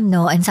rhythm,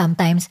 no? And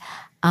sometimes,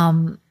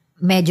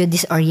 medyo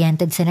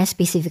disoriented sila,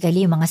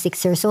 specifically yung mga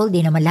 6 years old,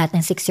 di naman lahat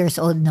ng 6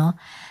 years old, no?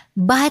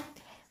 But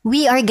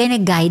we are gonna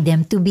guide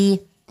them to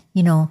be,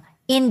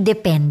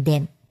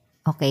 independent,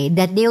 okay?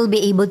 That they will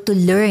be able to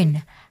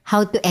learn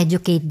how to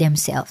educate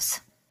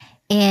themselves.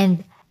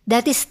 And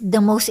that is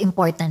the most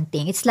important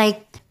thing. It's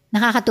like,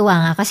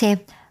 nakakatuwa nga kasi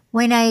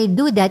when I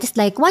do that, it's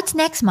like, what's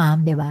next,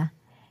 mom? Diba?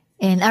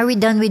 And are we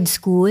done with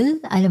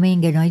school? Alam mo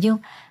yung gano'n? Yung,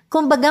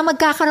 kumbaga,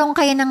 magkakaroon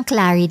kayo ng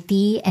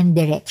clarity and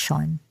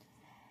direction.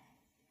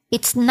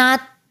 It's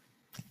not,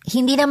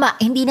 hindi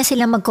na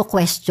sila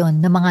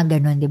magko-question ng mga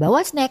ganun, di ba?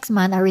 What's next,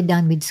 man? Are we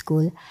done with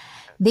school?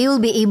 They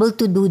will be able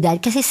to do that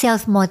kasi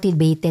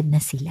self-motivated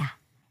na sila.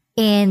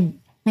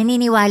 And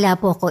naniniwala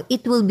po ako,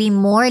 it will be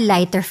more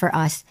lighter for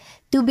us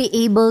to be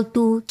able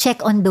to check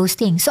on those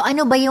things. So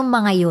ano ba yung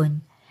mga yun?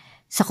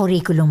 Sa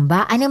curriculum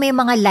ba? Ano may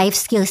mga life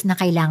skills na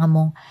kailangan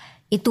mong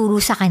ituro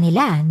sa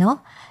kanila,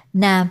 no?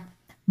 Na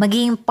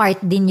maging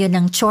part din yun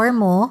ng chore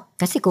mo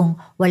kasi kung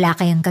wala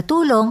kayong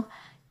katulong,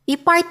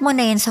 i-part mo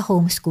na yan sa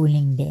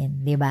homeschooling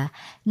din, di ba?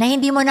 Na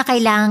hindi mo na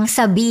kailangang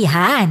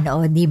sabihan,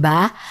 di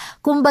ba?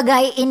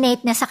 Kumbaga,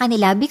 innate na sa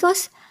kanila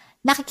because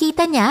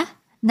nakikita niya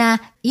na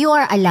you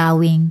are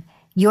allowing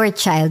your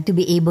child to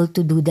be able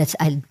to do that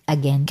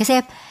again.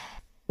 Kasi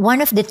one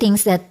of the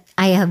things that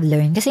I have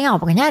learned, kasi nga,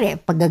 kunyari,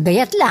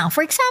 paggagayat lang,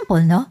 for example,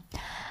 no?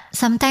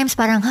 Sometimes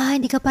parang,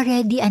 hindi ka pa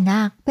ready,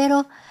 anak.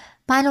 Pero,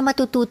 paano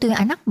matututo yung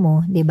anak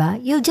mo, di ba?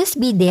 You'll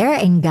just be there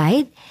and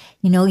guide.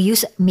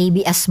 Use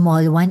maybe a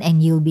small one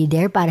and you'll be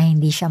there para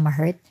hindi siya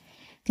ma-hurt.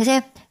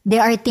 Kasi there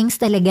are things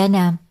talaga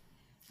na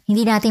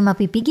hindi natin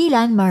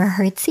mapipigilan,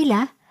 ma-hurt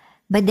sila.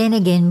 But then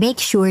again,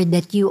 make sure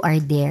that you are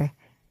there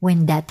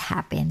when that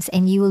happens.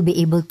 And you will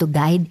be able to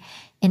guide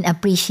and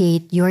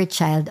appreciate your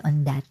child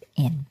on that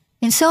end.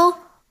 And so,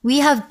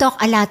 we have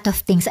talked a lot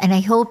of things and I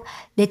hope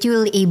that you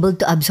will be able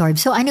to absorb.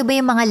 So, ano ba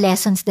yung mga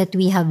lessons that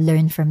we have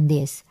learned from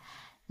this?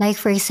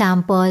 Like, for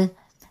example,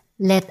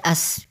 let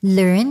us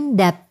learn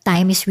that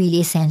time is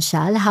really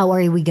essential. How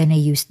are we gonna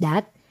use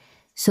that?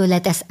 So,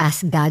 let us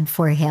ask God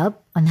for help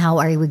on how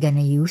are we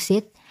gonna use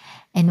it.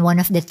 And one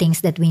of the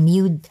things that we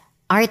need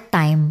our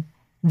time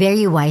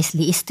very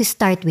wisely is to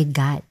start with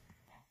God.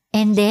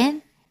 And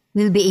then,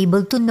 will be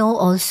able to know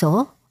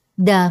also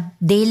the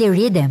daily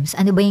rhythms.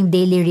 Ano ba yung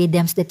daily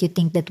rhythms that you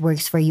think that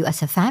works for you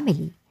as a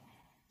family?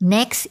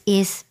 Next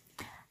is,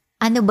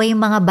 ano ba yung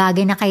mga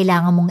bagay na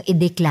kailangan mong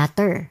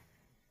i-declutter?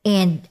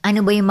 And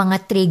ano ba yung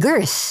mga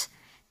triggers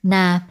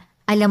na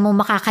alam mo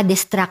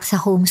makaka-distract sa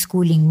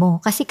homeschooling mo?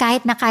 Kasi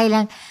kahit na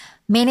kailan,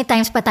 many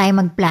times pa tayo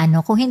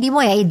magplano, kung hindi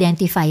mo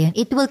i-identify yun,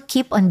 it will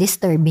keep on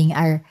disturbing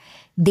our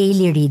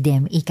daily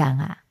rhythm, ika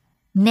nga.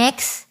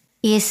 Next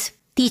is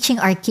teaching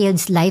our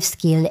kids life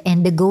skill,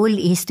 and the goal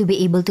is to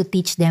be able to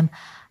teach them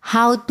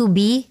how to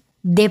be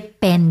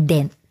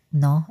dependent,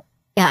 no?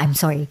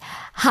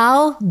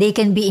 How they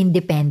can be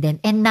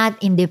independent and not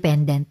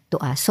independent to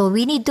us. So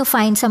we need to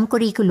find some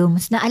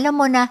curriculums na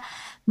alam mo na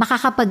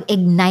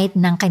makakapag-ignite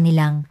ng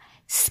kanilang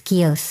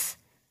skills.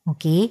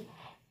 Okay?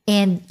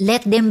 And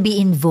let them be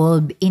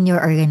involved in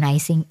your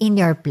organizing, in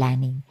your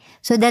planning.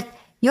 So that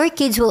your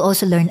kids will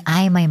also learn,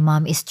 my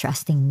mom is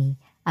trusting me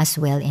as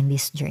well in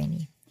this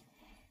journey.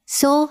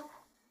 So,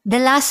 the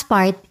last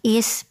part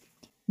is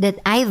that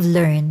I've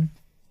learned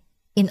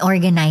in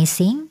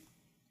organizing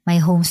my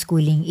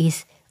homeschooling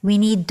is we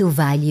need to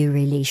value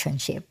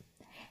relationship.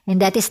 And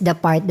that is the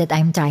part that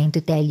I'm trying to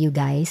tell you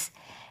guys.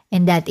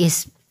 And that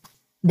is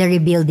the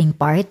rebuilding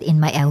part in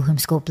my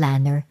iHomeschool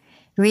planner.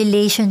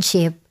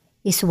 Relationship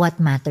is what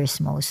matters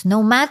most.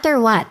 No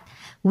matter what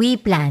we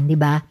plan, di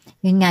ba?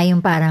 Yun nga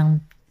yung parang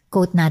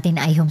quote natin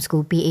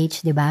iHomeschool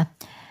PH, di ba?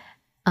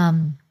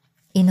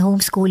 In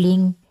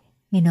homeschooling,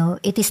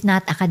 it is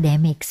not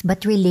academics,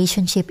 but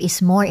relationship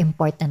is more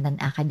important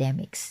than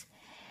academics.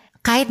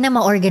 Kahit na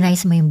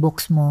ma-organize mo yung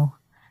books mo,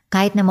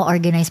 kahit na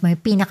ma-organize mo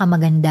yung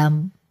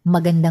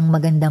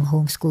magandang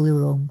homeschool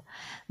room,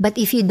 but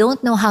if you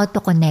don't know how to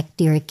connect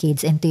to your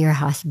kids and to your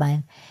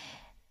husband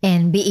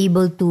and be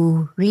able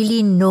to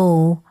really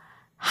know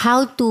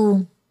how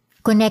to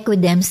connect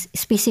with them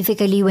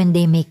specifically when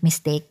they make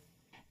mistake,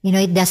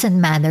 it doesn't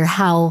matter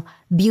how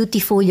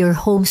beautiful your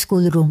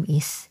homeschool room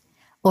is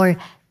or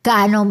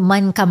kaano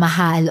man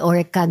kamahal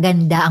or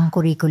kaganda ang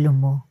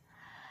curriculum mo.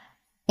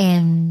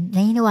 And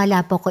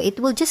naniniwala po ko, it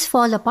will just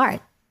fall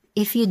apart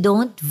if you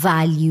don't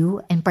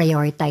value and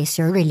prioritize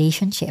your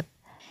relationship.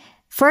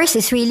 First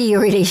is really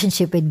your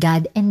relationship with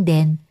God, and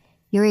then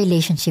your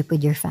relationship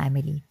with your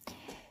family.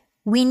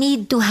 We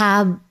need to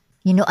have,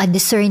 a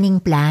discerning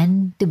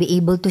plan to be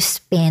able to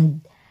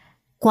spend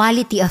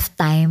quality of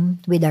time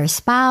with our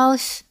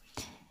spouse,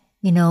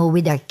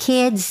 with our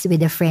kids,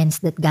 with the friends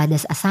that God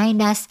has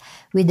assigned us,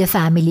 with the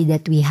family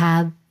that we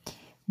have.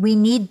 We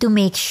need to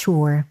make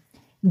sure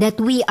that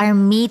we are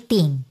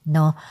meeting,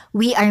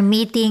 we are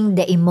meeting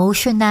the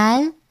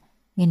emotional,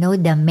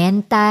 the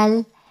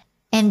mental,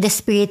 and the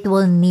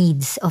spiritual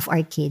needs of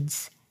our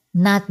kids,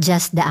 not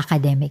just the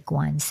academic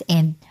ones.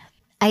 And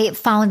I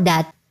found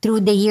that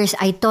through the years,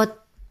 I thought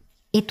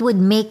it would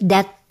make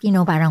that,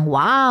 parang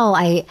wow,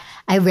 I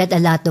read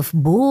a lot of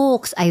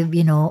books, I've,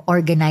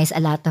 organized a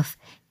lot of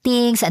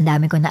things, ang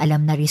dami ko na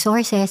alam na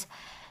resources,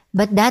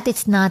 but that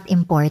is not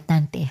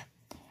important eh.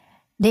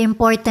 The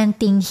important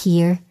thing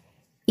here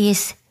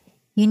is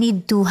you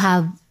need to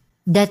have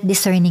that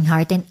discerning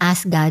heart and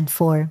ask God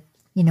for,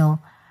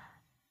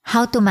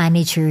 how to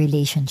manage your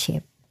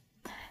relationship.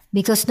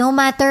 Because no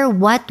matter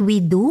what we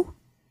do,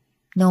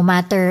 no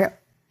matter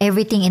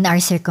everything in our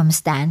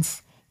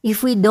circumstance,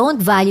 if we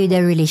don't value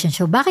the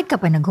relationship, bakit ka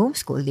pa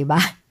nag-homeschool, di ba?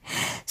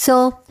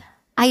 So,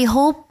 I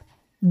hope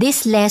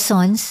these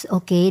lessons,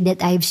 that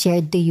I've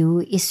shared to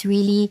you is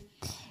really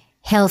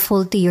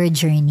helpful to your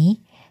journey.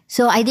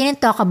 So, I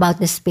didn't talk about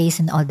the space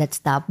and all that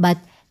stuff, but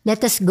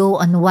let us go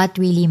on what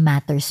really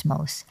matters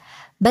most.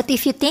 But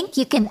if you think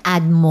you can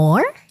add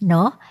more,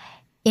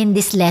 in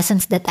these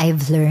lessons that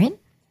I've learned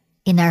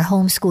in our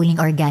homeschooling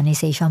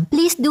organization,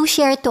 please do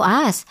share to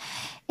us.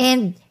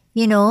 And,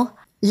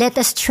 let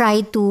us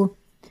try to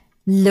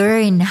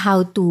learn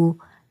how to,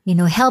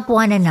 help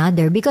one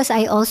another, because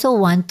I also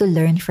want to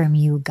learn from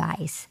you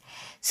guys.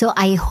 So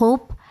I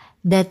hope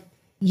that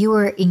you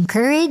were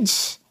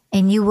encouraged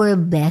and you were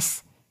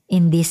blessed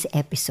in this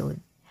episode.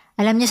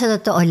 Alam niyo, sa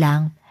totoo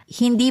lang,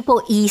 hindi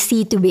po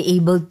easy to be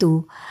able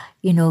to,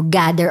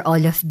 gather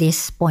all of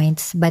these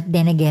points. But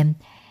then again,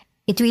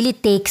 it really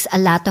takes a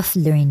lot of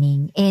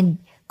learning.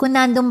 And kung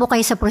nandun mo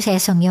kayo sa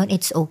prosesong yun,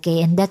 it's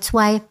okay. And that's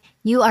why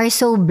you are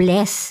so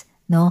blessed,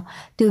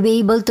 to be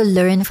able to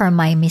learn from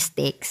my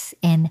mistakes.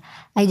 And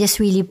I just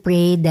really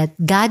pray that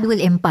God will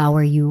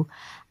empower you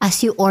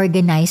as you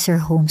organize your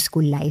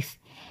homeschool life.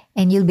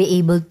 And you'll be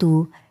able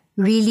to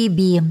really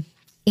be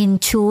in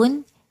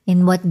tune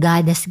in what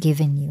God has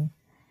given you.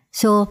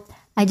 So,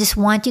 I just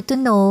want you to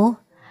know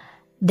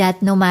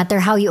that no matter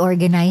how you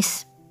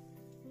organize,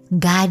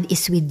 God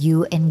is with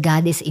you and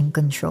God is in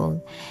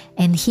control.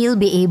 And He'll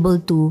be able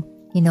to,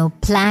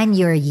 plan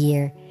your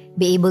year,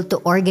 be able to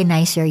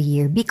organize your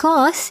year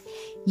because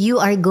you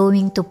are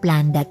going to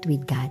plan that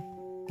with God.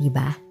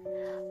 Diba?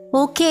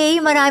 Okay,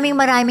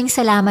 maraming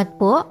salamat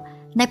po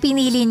na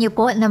pinili niyo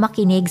po na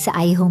makinig sa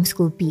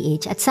iHomeschool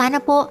PH. At sana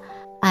po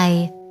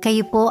ay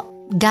kayo po,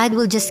 God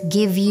will just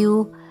give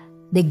you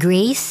the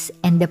grace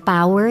and the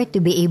power to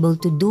be able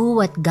to do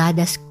what God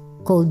has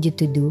called you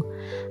to do.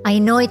 I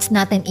know it's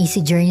not an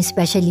easy journey,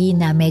 especially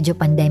na medyo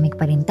pandemic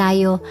pa rin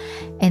tayo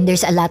and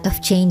there's a lot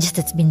of change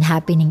that's been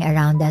happening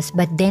around us.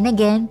 But then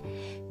again,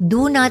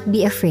 do not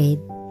be afraid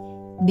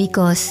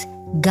because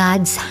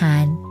God's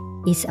hand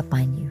is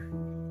upon you.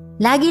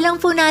 Lagi lang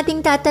po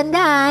nating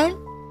tatandaan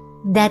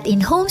that in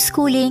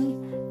homeschooling,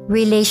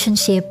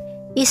 relationship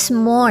is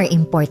more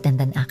important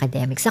than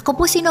academics. Ako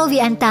po si Novi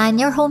Antan,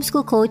 your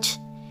homeschool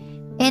coach,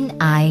 and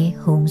I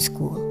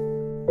homeschool.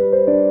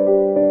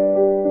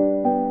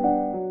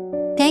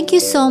 Thank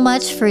you so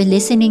much for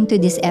listening to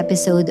this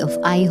episode of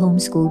I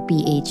Homeschool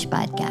PH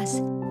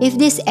podcast. If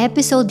this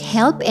episode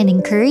helped and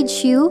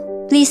encouraged you,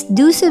 please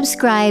do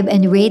subscribe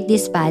and rate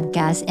this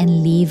podcast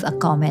and leave a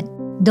comment.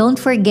 Don't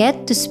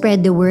forget to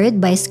spread the word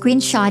by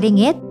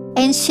screenshotting it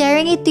and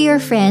sharing it to your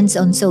friends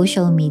on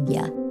social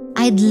media.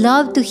 I'd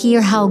love to hear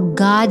how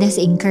God has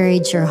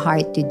encouraged your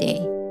heart today.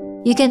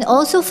 You can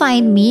also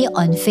find me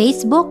on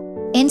Facebook,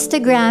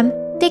 Instagram,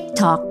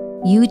 TikTok,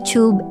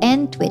 YouTube,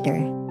 and Twitter.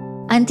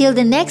 Until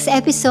the next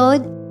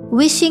episode,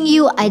 wishing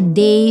you a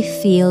day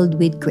filled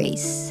with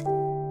grace.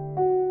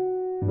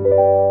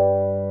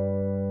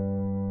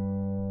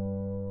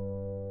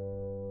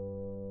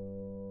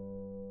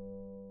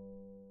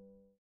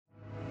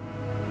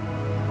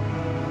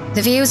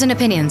 The views and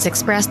opinions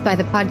expressed by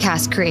the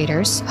podcast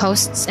creators,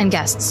 hosts, and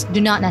guests do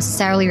not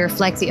necessarily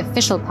reflect the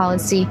official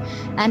policy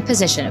and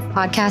position of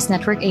Podcast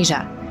Network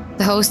Asia,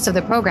 the hosts of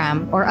the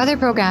program, or other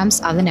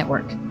programs of the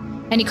network.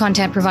 Any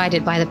content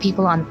provided by the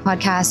people on the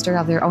podcast are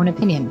of their own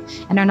opinion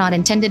and are not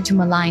intended to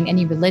malign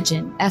any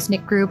religion,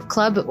 ethnic group,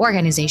 club,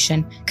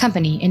 organization,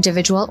 company,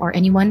 individual, or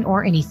anyone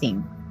or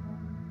anything.